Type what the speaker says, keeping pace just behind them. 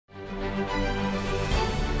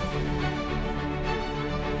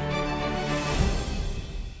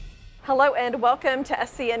Hello and welcome to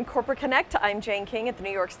SCN Corporate Connect. I'm Jane King at the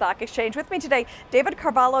New York Stock Exchange. With me today, David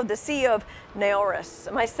Carvalho, the CEO of NAORIS.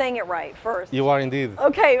 Am I saying it right first? You are indeed.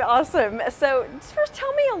 Okay, awesome. So first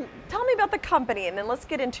tell me about the company and then let's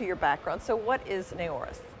get into your background. So what is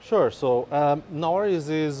NAORIS? Sure. So NAORIS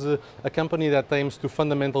is a company that aims to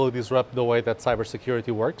fundamentally disrupt the way that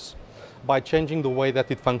cybersecurity works by changing the way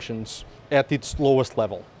that it functions at its lowest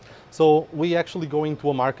level. So we actually go into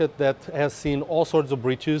a market that has seen all sorts of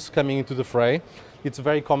breaches coming into the fray. It's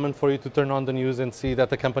very common for you to turn on the news and see that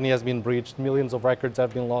the company has been breached, millions of records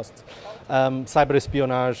have been lost. Cyber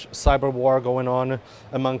espionage, cyber war going on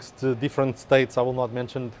amongst different states. I will not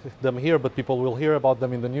mention them here, but people will hear about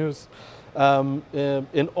them in the news.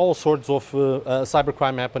 And all sorts of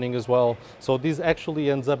cybercrime happening as well. So this actually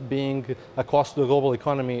ends up being a cost to the global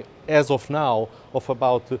economy as of now of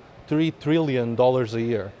about $3 trillion a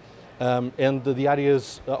year. And the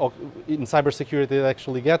areas in cybersecurity that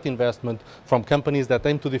actually get investment from companies that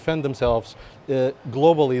aim to defend themselves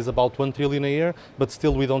globally is about $1 trillion a year, but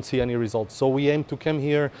still we don't see any results. So we aim to come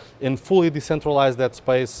here and fully decentralize that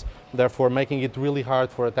space, therefore making it really hard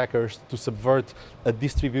for attackers to subvert a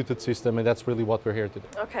distributed system, and that's really what we're here to do.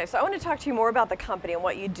 Okay, so I want to talk to you more about the company and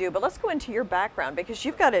what you do, but let's go into your background because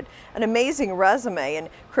you've got an amazing resume in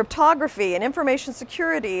cryptography and information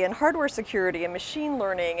security and hardware security and machine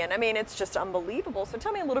learning, and I mean, it's just unbelievable. So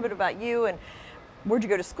tell me a little bit about you and where'd you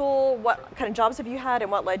go to school, what kind of jobs have you had, and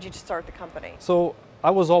what led you to start the company? So I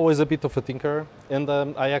was always a bit of a thinker, and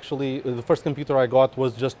the first computer I got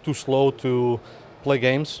was just too slow to play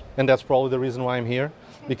games, and that's probably the reason why I'm here,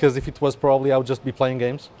 because if it was, probably I would just be playing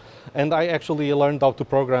games. And I actually learned how to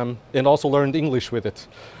program and also learned English with it.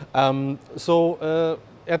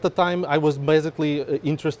 At the time, I was basically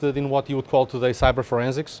interested in what you would call today cyber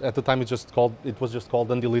forensics. At the time, it was just called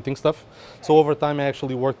undeleting stuff. So over time, I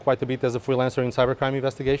actually worked quite a bit as a freelancer in cybercrime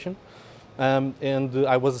investigation. And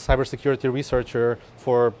I was a cybersecurity researcher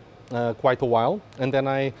for quite a while, and then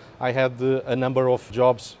I had a number of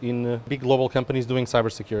jobs in big global companies doing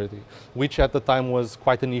cybersecurity, which at the time was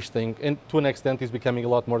quite a niche thing, and to an extent is becoming a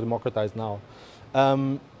lot more democratized now.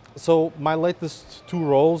 So my latest two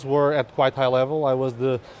roles were at quite high level. I was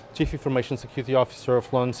the Chief Information Security Officer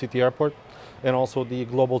of London City Airport, and also the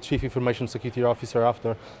Global Chief Information Security Officer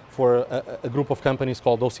after for a group of companies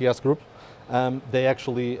called OCS Group. They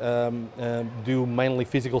actually do mainly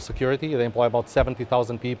physical security. They employ about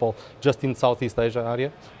 70,000 people just in Southeast Asia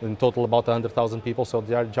area, in total about 100,000 people, so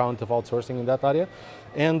they are giant of outsourcing in that area.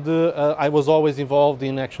 And I was always involved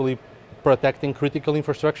in actually protecting critical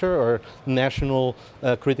infrastructure or national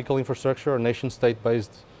critical infrastructure or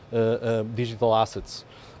nation-state-based digital assets.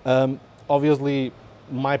 Obviously,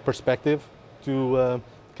 my perspective to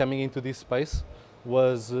coming into this space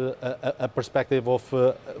was a perspective of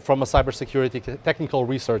from a cybersecurity technical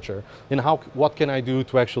researcher, and what can I do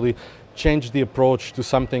to actually change the approach to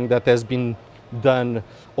something that has been done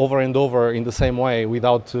over and over in the same way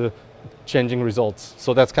without changing results.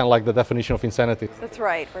 So that's kind of like the definition of insanity. That's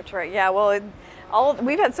right. Yeah. Well,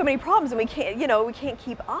 we've had so many problems, and we can't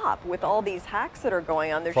keep up with all these hacks that are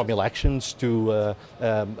going on. From elections to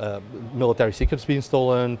military secrets being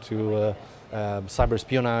stolen to cyber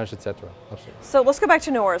espionage, etc. Absolutely. So let's go back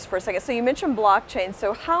to NAORIS for a second. So you mentioned blockchain.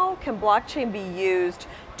 So how can blockchain be used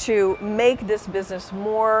to make this business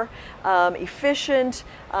more efficient,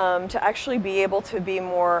 to actually be able to be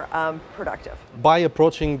more productive? By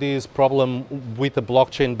approaching this problem with a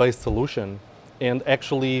blockchain-based solution, and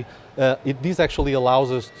actually, this actually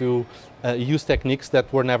allows us to use techniques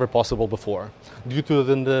that were never possible before, due to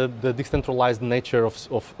the decentralized nature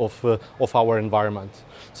of our environment.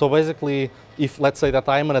 So basically, if let's say that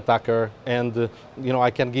I am an attacker, and I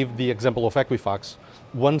can give the example of Equifax.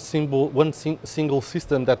 One single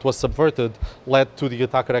system that was subverted led to the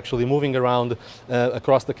attacker actually moving around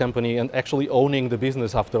across the company and actually owning the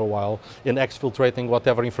business after a while and exfiltrating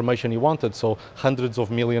whatever information he wanted. So hundreds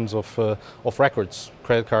of millions of records,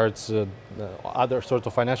 credit cards, other sorts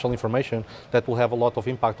of financial information that will have a lot of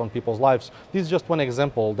impact on people's lives. This is just one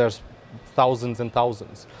example. There's thousands and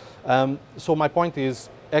thousands. So my point is,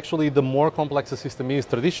 actually, the more complex a system is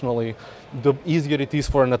traditionally, the easier it is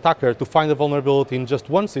for an attacker to find a vulnerability in just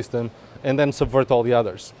one system and then subvert all the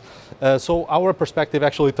others. So our perspective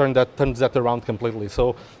actually turns that around completely.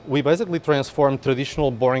 So we basically transform traditional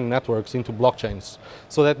boring networks into blockchains.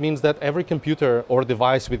 So that means that every computer or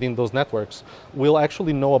device within those networks will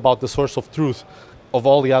actually know about the source of truth of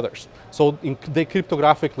all the others. So they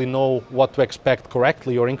cryptographically know what to expect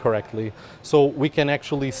correctly or incorrectly. So we can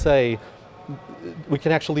actually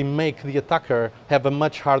make the attacker have a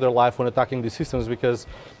much harder life when attacking these systems, because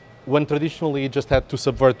when traditionally you just had to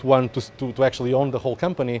subvert one to actually own the whole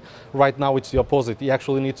company, right now it's the opposite. You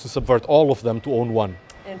actually need to subvert all of them to own one.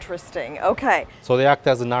 Interesting. Okay. So they act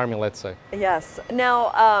as an army, let's say. Yes.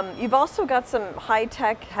 Now, you've also got some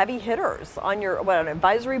high-tech heavy hitters on your an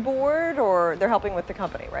advisory board, or they're helping with the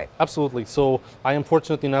company, right? Absolutely. So I am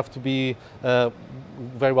fortunate enough to be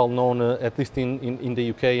very well known, at least in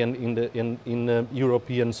the UK and in the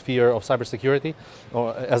European sphere of cybersecurity,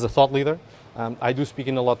 or as a thought leader. I do speak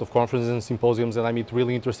in a lot of conferences and symposiums, and I meet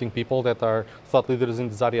really interesting people that are thought leaders in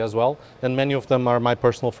this area as well, and many of them are my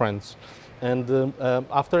personal friends. And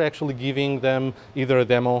after actually giving them either a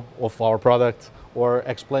demo of our product or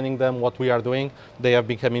explaining them what we are doing, they have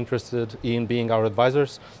become interested in being our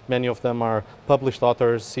advisors. Many of them are published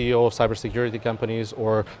authors, CEO of cybersecurity companies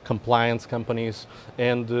or compliance companies,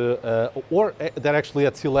 and or they're actually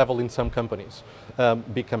at C-level in some companies,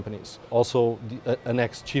 big companies. Also, an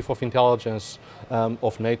ex-chief of intelligence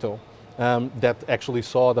of NATO. That actually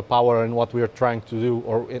saw the power in what we are trying to do,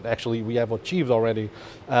 or actually we have achieved already,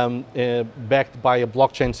 backed by a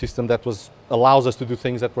blockchain system that allows us to do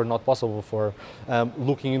things that were not possible before.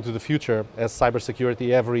 Looking into the future, as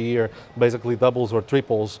cybersecurity every year basically doubles or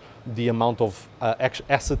triples the amount of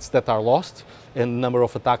assets that are lost and the number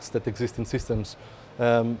of attacks that exist in systems.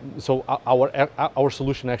 So our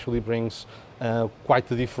solution actually brings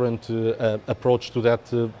quite a different approach to that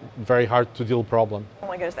very hard to deal problem. Oh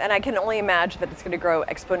my goodness, and I can only imagine that it's going to grow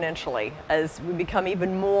exponentially as we become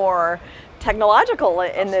even more technological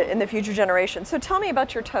in the future generation. So tell me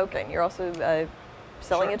about your token. You're also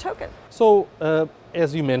selling a token. So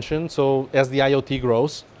as you mentioned, so as the IoT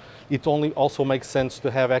grows, it also makes sense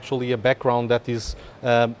to have actually a background that is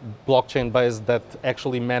blockchain based, that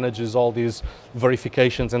actually manages all these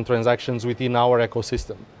verifications and transactions within our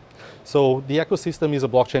ecosystem. So the ecosystem is a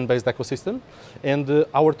blockchain-based ecosystem, and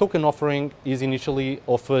our token offering is initially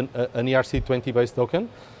of an ERC20 based token.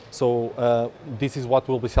 So this is what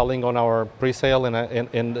we'll be selling on our pre-sale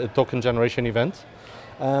and a token generation event.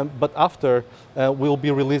 But after, we'll be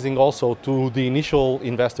releasing also to the initial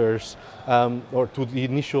investors or to the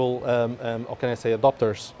initial, how can I say,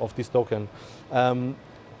 adopters of this token,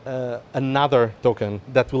 another token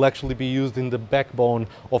that will actually be used in the backbone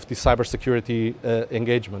of the cybersecurity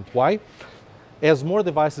engagement. Why? As more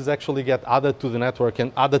devices actually get added to the network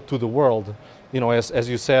and added to the world, you know, as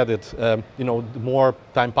you said, you know, the more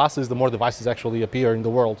time passes, the more devices actually appear in the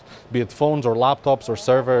world, be it phones or laptops or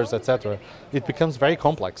servers, etc. It becomes very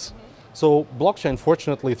complex. So blockchain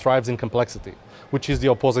fortunately thrives in complexity, which is the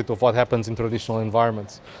opposite of what happens in traditional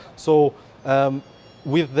environments. So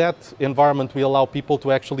with that environment, we allow people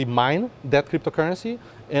to actually mine that cryptocurrency,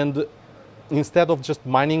 and instead of just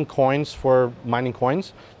mining coins for mining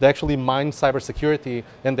coins, they actually mine cybersecurity,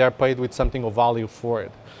 and they're paid with something of value for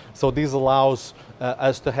it. So this allows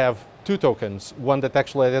us to have two tokens, one that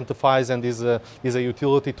actually identifies and is a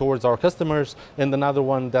utility towards our customers, and another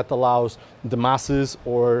one that allows the masses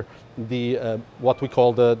or the what we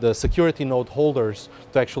call the security node holders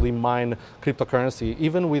to actually mine cryptocurrency,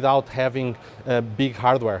 even without having big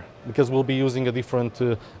hardware, because we'll be using a different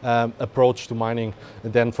approach to mining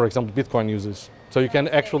than, for example, Bitcoin uses. So you can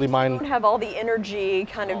actually mine. You don't have all the energy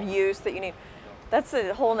kind of use that you need. That's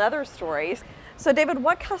a whole nother story. So David,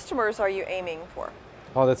 what customers are you aiming for?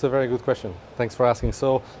 Oh, that's a very good question. Thanks for asking.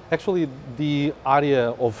 So actually the area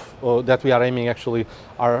of that we are aiming actually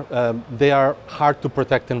are, they are hard to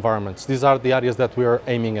protect environments. These are the areas that we are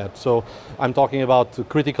aiming at. So I'm talking about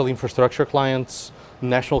critical infrastructure clients,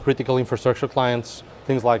 national critical infrastructure clients,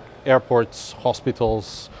 things like airports,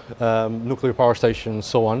 hospitals, nuclear power stations,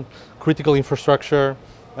 so on. Critical infrastructure,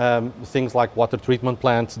 things like water treatment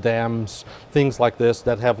plants, dams, things like this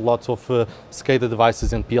that have lots of SCADA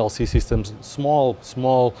devices and PLC systems, small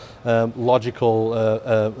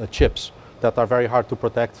logical chips that are very hard to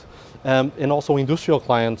protect. And also industrial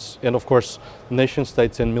clients, and of course nation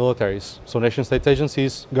states and militaries. So nation state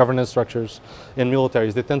agencies, governance structures, and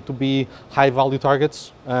militaries, they tend to be high value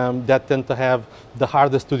targets that tend to have the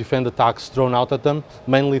hardest to defend attacks thrown out at them,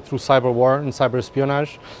 mainly through cyber war and cyber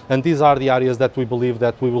espionage. And these are the areas that we believe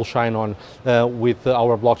that we will shine on with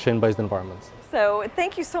our blockchain based environments. So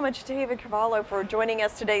thank you so much, David Carvalho, for joining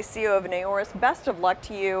us today, CEO of NAORIS. Best of luck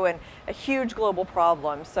to you, and a huge global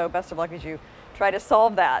problem. So best of luck as you try to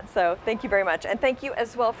solve that. So thank you very much. And thank you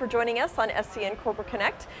as well for joining us on SCN Corporate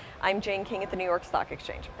Connect. I'm Jane King at the New York Stock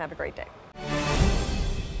Exchange. Have a great day.